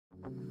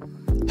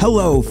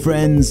Hello,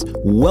 friends.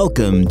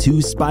 Welcome to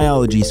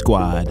Spyology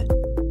Squad.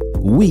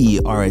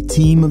 We are a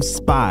team of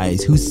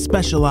spies who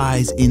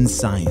specialize in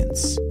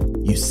science.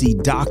 You see,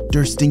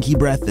 Dr. Stinky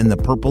Breath and the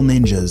Purple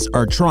Ninjas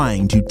are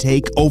trying to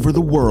take over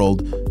the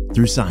world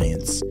through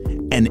science,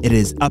 and it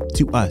is up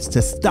to us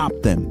to stop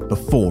them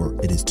before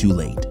it is too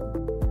late.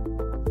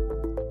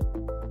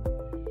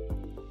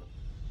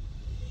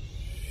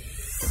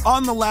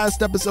 On the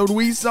last episode,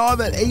 we saw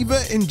that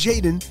Ava and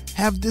Jaden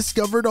have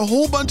discovered a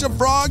whole bunch of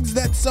frogs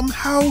that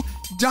somehow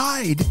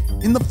died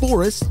in the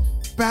forest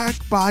back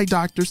by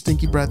Dr.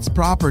 Stinky Breath's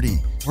property.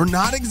 We're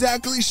not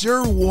exactly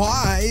sure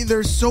why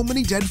there's so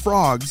many dead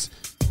frogs,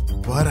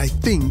 but I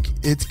think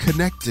it's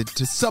connected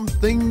to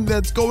something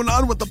that's going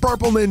on with the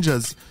Purple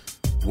Ninjas.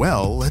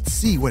 Well, let's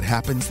see what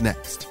happens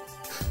next.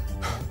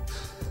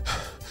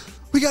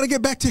 We gotta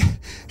get back to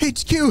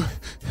HQ.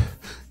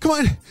 Come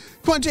on,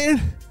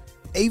 Jaden.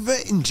 Ava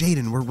and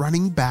Jaden were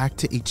running back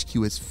to HQ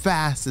as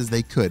fast as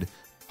they could,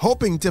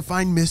 hoping to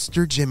find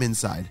Mr. Jim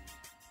inside.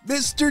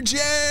 Mr.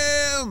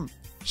 Jim!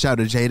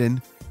 Shouted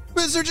Jaden.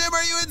 Mr. Jim,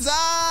 are you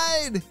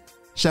inside?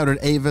 Shouted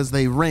Ava as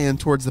they ran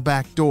towards the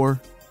back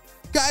door.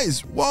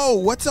 Guys, whoa,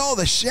 what's all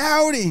the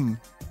shouting?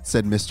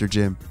 Said Mr.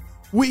 Jim.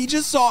 We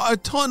just saw a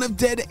ton of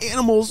dead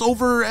animals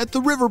over at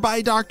the river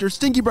by Dr.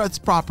 Stinky Breath's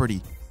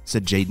property,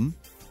 said Jaden.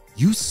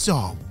 You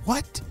saw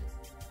what?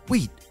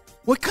 Wait,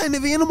 what kind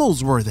of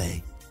animals were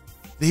they?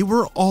 They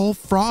were all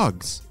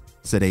frogs,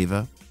 said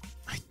Ava.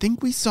 I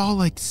think we saw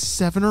like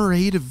 7 or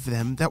 8 of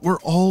them that were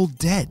all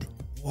dead.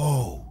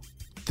 Whoa,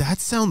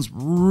 that sounds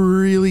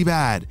really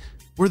bad.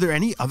 Were there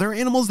any other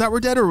animals that were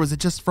dead, or was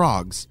it just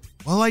frogs?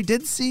 Well, I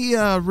did see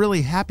a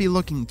really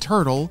happy-looking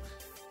turtle.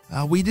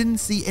 We didn't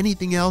see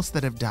anything else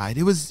that have died.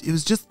 It was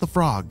just the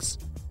frogs.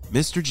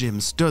 Mr. Jim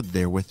stood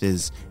there with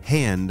his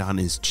hand on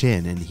his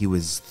chin, and he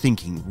was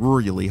thinking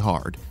really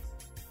hard.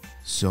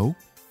 So,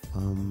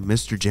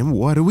 Mr. Jim,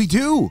 what do we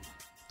do?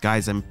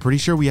 Guys, I'm pretty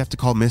sure we have to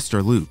call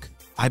Mr. Luke.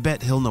 I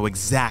bet he'll know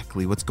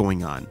exactly what's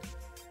going on.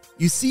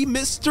 You see,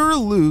 Mr.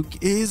 Luke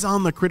is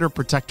on the Critter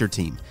Protector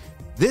team.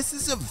 This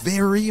is a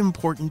very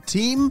important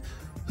team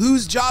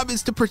whose job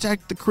is to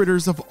protect the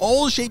critters of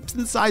all shapes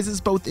and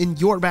sizes, both in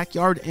your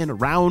backyard and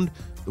around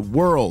the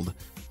world.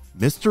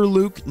 Mr.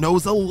 Luke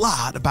knows a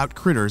lot about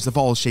critters of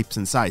all shapes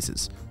and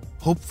sizes.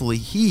 Hopefully,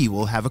 he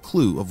will have a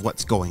clue of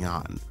what's going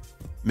on.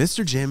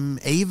 Mr. Jim,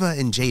 Ava,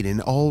 and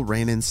Jaden all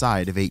ran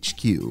inside of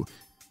HQ.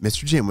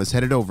 Mr. Jim was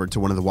headed over to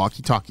one of the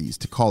walkie-talkies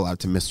to call out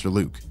to Mr.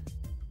 Luke.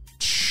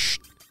 Shh.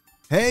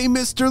 Hey,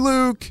 Mr.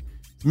 Luke.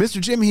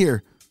 Mr. Jim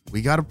here.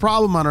 We got a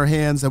problem on our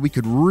hands that we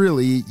could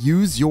really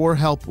use your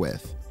help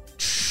with.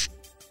 Shh.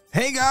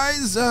 Hey,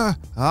 guys.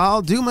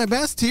 I'll do my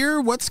best here.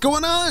 What's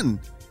going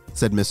on?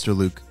 Said Mr.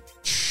 Luke.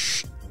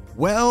 Shh.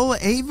 Well,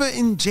 Ava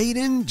and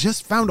Jaden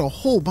just found a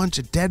whole bunch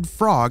of dead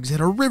frogs at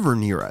a river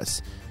near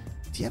us.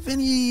 Do you have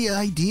any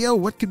idea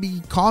what could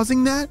be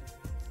causing that?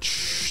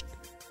 Shh.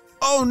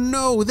 Oh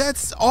no,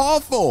 that's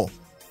awful,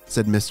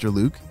 said Mr.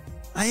 Luke.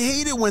 I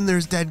hate it when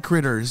there's dead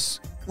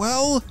critters.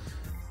 Well,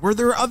 were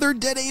there other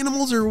dead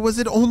animals, or was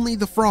it only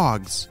the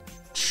frogs?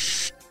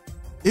 Shh.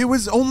 It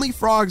was only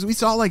frogs. We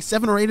saw like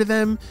 7 or 8 of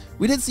them.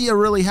 We did see a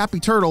really happy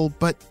turtle,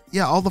 but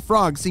yeah, all the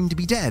frogs seemed to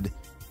be dead.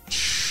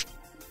 Shh.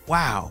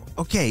 Wow.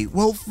 Okay,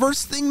 well,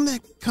 first thing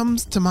that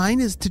comes to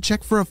mind is to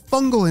check for a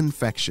fungal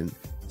infection,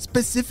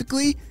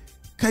 specifically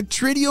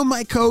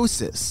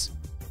chytridiomycosis.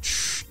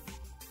 Shh.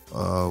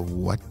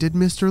 What did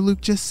Mr.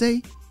 Luke just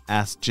say?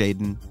 Asked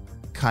Jaden.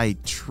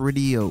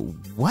 Chytridio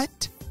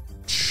what?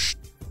 Shh.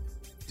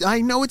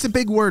 I know it's a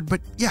big word,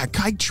 but yeah,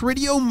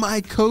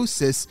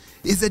 chytridiomycosis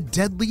is a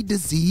deadly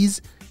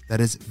disease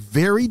that is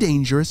very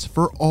dangerous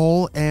for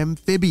all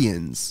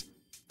amphibians.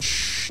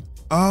 Shh.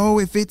 Oh,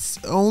 if it's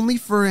only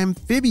for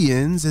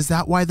amphibians, is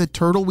that why the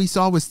turtle we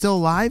saw was still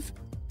alive?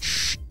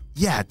 Shh.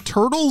 Yeah,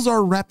 turtles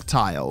are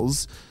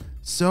reptiles,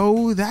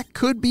 so that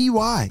could be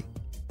why.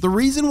 The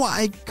reason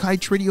why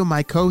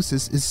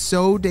chytridiomycosis is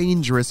so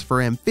dangerous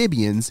for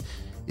amphibians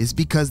is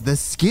because the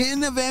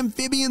skin of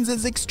amphibians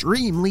is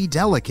extremely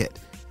delicate.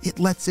 It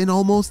lets in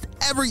almost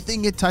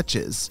everything it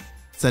touches,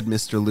 said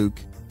Mr.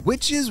 Luke,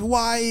 which is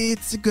why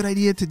it's a good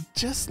idea to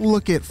just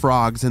look at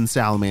frogs and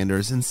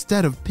salamanders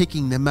instead of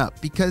picking them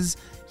up, because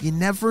you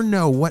never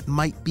know what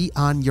might be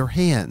on your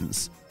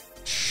hands.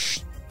 Shh.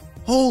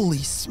 Holy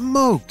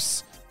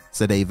smokes,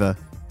 said Ava.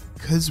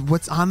 'Cause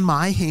what's on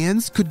my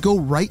hands could go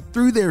right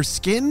through their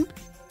skin?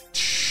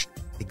 Shh.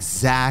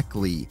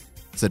 Exactly,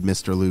 said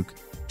Mr. Luke.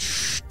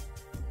 Shh.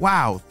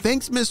 Wow,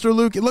 thanks, Mr.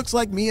 Luke. It looks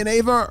like me and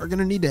Ava are going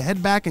to need to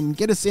head back and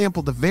get a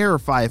sample to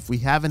verify if we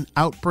have an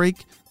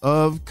outbreak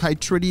of It's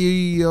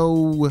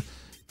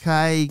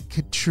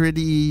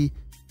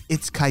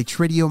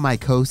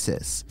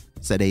chytridiomycosis,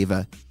 said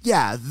Ava.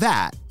 Yeah,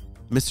 that.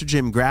 Mr.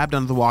 Jim grabbed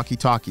onto the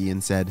walkie-talkie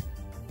and said,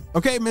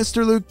 Okay,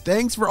 Mr. Luke,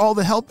 thanks for all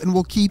the help, and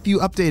we'll keep you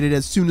updated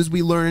as soon as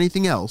we learn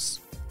anything else.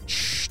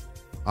 Shh.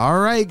 All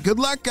right, good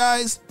luck,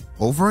 guys.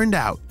 Over and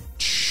out.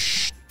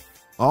 Shh.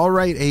 All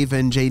right, Ava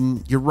and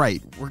Jaden, you're right.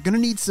 We're going to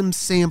need some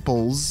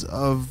samples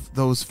of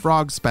those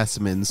frog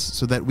specimens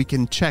so that we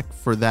can check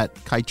for that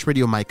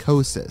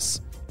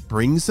chytridiomycosis.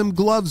 Bring some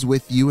gloves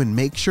with you and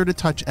make sure to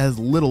touch as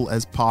little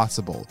as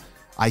possible.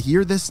 I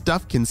hear this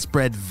stuff can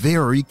spread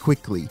very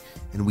quickly,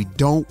 and we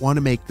don't want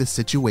to make the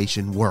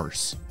situation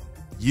worse.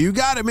 You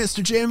got it,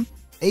 Mr. Jim.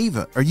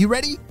 Ava, are you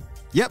ready?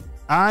 Yep,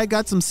 I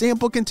got some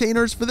sample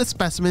containers for the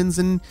specimens,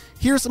 and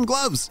here's some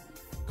gloves.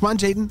 Come on,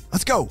 Jaden,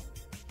 let's go.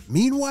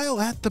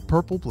 Meanwhile, at the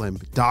Purple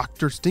Blimp,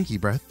 Dr. Stinky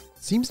Breath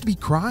seems to be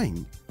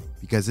crying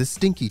because his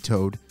stinky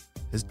toad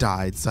has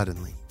died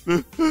suddenly.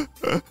 Hey,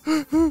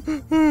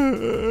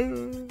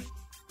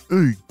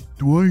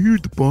 do I hear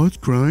the boss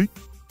crying?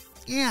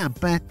 Yeah,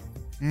 but...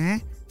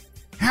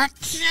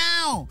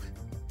 Achoo!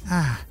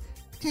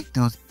 Take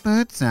those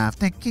boots off.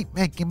 They keep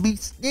making me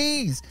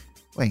sneeze.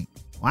 Wait,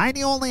 why do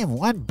you only have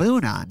one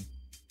boot on?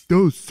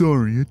 Oh,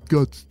 sorry.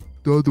 The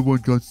other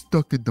one got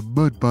stuck in the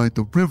mud by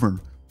the river.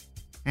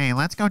 Hey,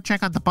 let's go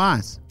check on the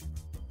boss.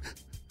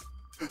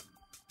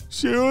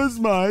 She was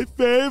my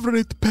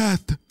favorite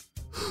pet.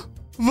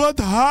 What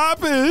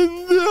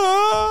happened?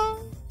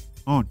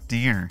 Oh,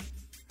 dear.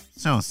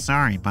 So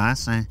sorry,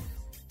 boss. I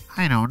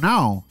don't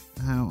know.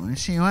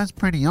 She was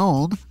pretty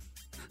old.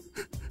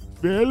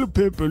 Well,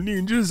 Pepper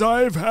Ninjas,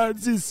 I've had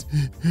this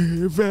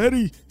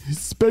very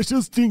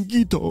special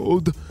stinky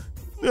toad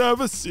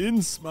ever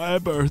since my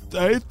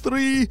birthday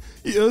 3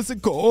 years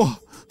ago.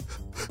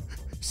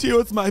 She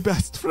was my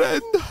best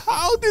friend.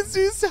 How did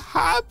this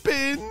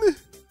happen?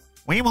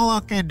 We will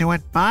look into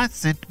it,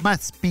 boss. It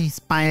must be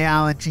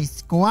Biology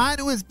Squad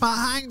who is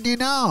behind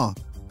it all.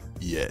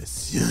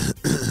 Yes.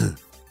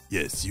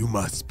 Yes, you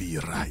must be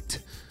right.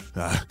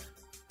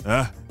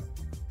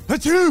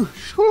 Achoo!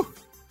 Whew.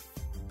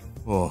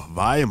 Oh,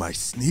 why am I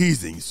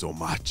sneezing so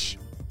much?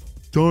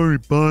 Sorry,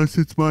 boss.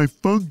 It's my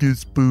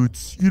fungus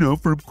boots,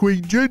 from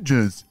Queen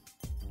Ginger's.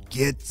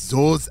 Get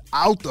those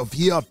out of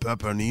here,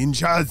 Pepper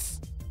Ninjas,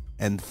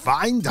 and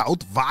find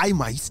out why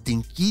my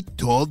stinky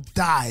toad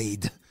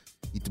died.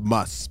 It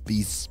must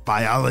be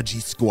Biology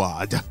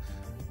Squad.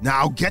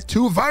 Now get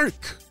to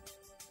work!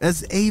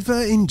 As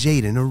Ava and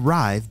Jaden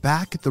arrive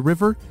back at the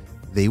river,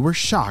 they were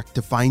shocked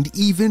to find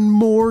even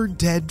more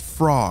dead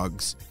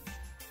frogs.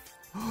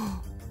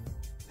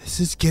 This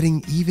is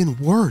getting even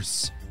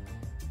worse.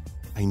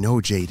 I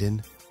know,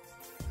 Jaden.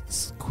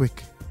 It's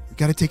quick. We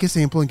gotta take a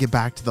sample and get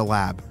back to the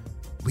lab.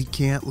 We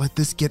can't let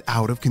this get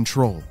out of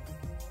control.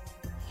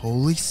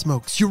 Holy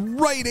smokes, you're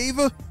right,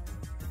 Ava!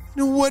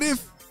 What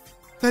if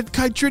that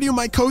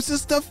chytridiomycosis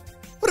stuff,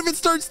 what if it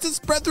starts to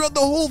spread throughout the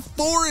whole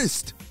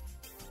forest?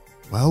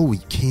 Well, we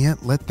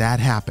can't let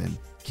that happen,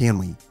 can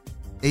we?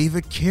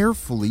 Ava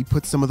carefully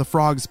put some of the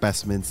frog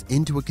specimens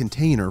into a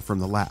container from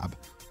the lab.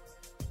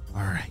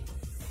 All right,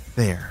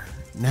 there.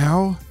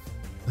 Now,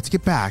 let's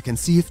get back and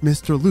see if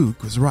Mr.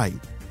 Luke was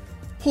right.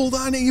 Hold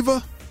on,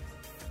 Ava.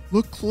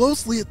 Look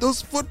closely at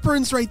those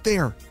footprints right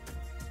there.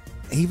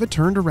 Ava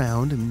turned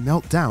around and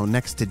knelt down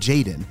next to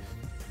Jaden.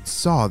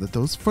 Saw that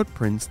those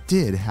footprints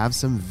did have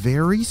some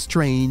very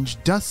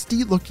strange,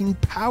 dusty-looking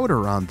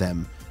powder on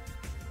them.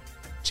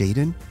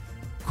 Jaden,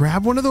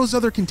 grab one of those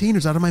other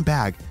containers out of my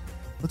bag.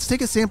 Let's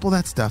take a sample of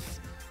that stuff.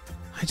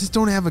 I just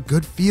don't have a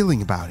good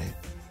feeling about it.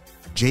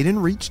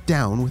 Jaden reached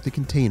down with the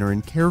container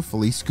and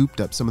carefully scooped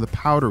up some of the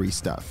powdery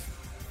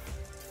stuff.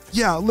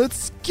 Yeah,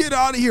 let's get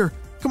out of here.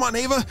 Come on,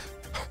 Ava.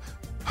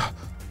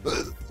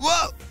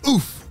 Whoa!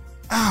 Oof!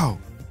 Ow!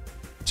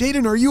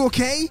 Jaden, are you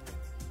okay?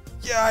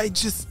 Yeah, I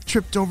just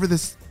tripped over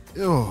this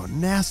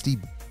nasty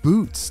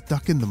boot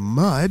stuck in the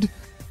mud.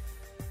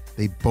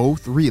 They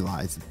both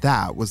realized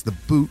that was the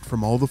boot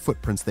from all the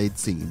footprints they'd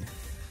seen.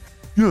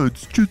 Yeah,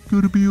 it's just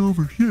gonna be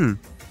over here.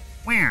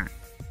 Where?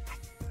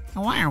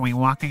 Why are we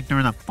walking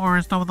through the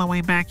forest all the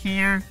way back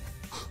here?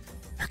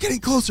 They're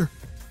getting closer.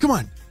 Come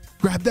on,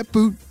 grab that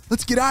boot.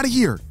 Let's get out of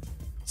here,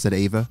 said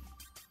Ava.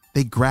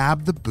 They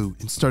grabbed the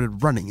boot and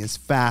started running as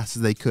fast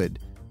as they could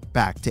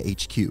back to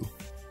HQ.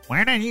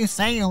 Where did you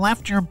say you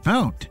left your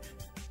boot?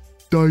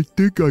 I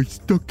think I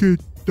stuck it,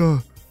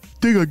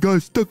 I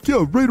got stuck,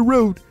 right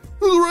around,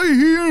 right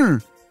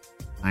here.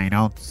 I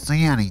don't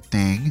see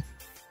anything.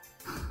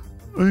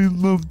 I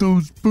love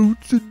those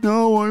boots, and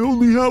now I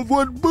only have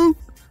one boot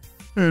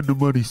and a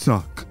muddy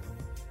sock.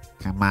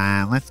 Come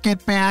on, let's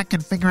get back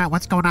and figure out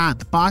what's going on.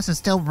 The boss is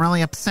still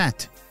really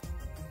upset.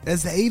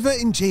 As Ava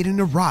and Jaden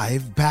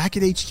arrived back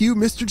at HQ,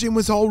 Mr. Jim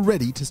was all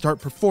ready to start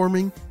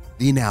performing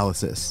the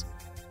analysis.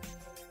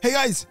 Hey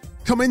guys,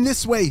 come in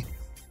this way.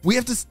 We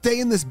have to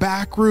stay in this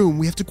back room.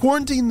 We have to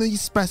quarantine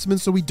these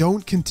specimens so we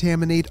don't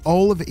contaminate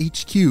all of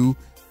HQ.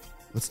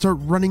 Let's start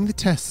running the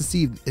tests to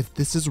see if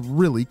this is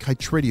really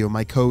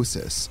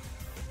chytridiomycosis.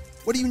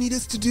 What do you need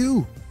us to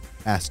do?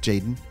 Asked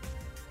Jaden.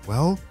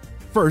 Well,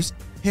 first,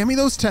 hand me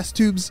those test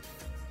tubes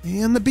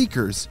and the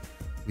beakers.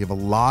 We have a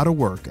lot of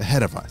work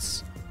ahead of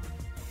us.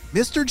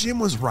 Mr. Jim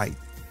was right.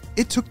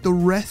 It took the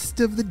rest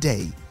of the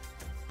day,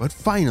 but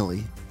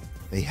finally,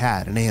 they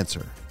had an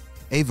answer.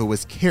 Ava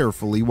was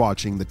carefully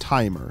watching the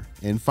timer,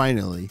 and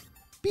finally,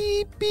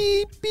 beep,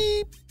 beep,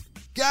 beep.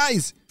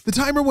 Guys, The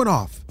timer went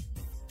off.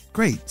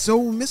 Great. So,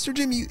 Mr.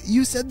 Jim,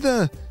 you said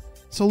the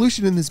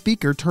solution in this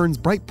beaker turns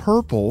bright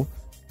purple.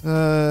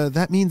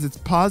 That means it's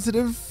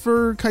positive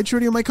for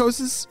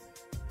chytridiomycosis?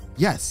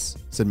 Yes,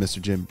 said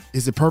Mr. Jim.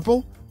 Is it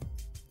purple?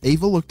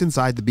 Ava looked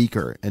inside the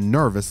beaker and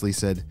nervously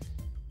said,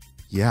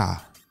 yeah,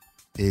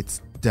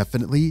 it's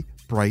definitely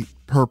bright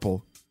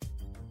purple.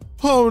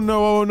 Oh,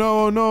 no,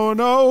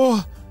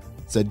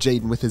 said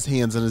Jaden with his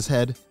hands on his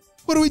head.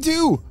 What do we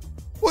do?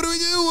 What do we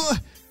do?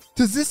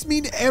 Does this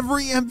mean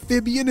every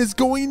amphibian is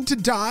going to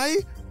die?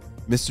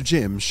 Mr.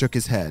 Jim shook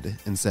his head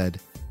and said,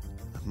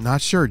 I'm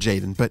not sure,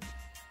 Jaden, but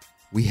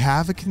we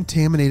have a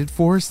contaminated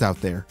forest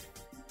out there.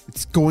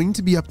 It's going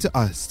to be up to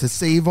us to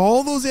save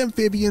all those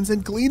amphibians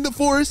and clean the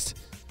forest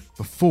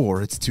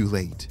before it's too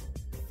late.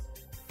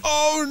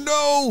 Oh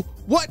no!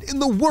 What in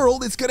the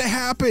world is going to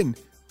happen?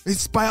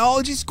 Is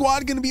Biology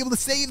Squad going to be able to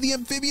save the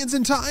amphibians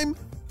in time?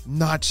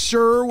 Not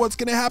sure what's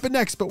going to happen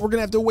next, but we're going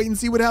to have to wait and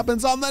see what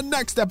happens on the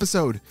next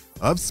episode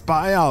of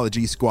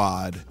Spyology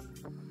Squad.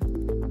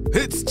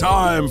 It's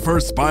time for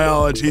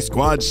Spyology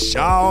Squad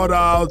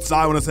shout-outs.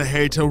 I want to say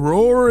hey to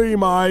Rory,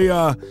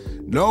 Maya,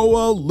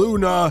 Noah,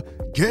 Luna,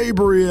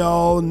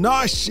 Gabriel,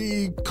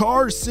 Nashi,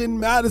 Carson,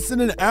 Madison,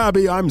 and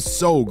Abby. I'm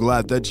so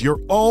glad that you're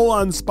all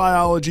on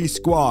Spyology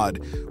Squad.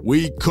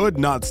 We could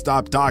not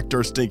stop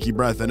Dr. Stinky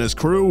Breath and his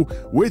crew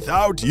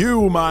without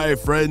you, my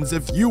friends.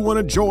 If you want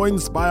to join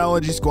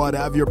Spyology Squad,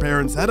 have your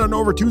parents head on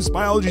over to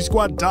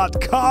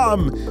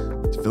SpyologySquad.com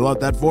to fill out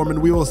that form, and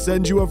we will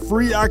send you a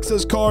free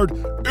access card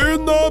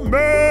in the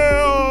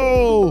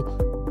mail.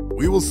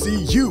 We will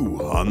see you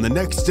on the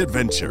next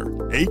adventure.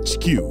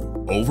 HQ,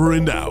 over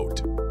and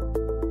out.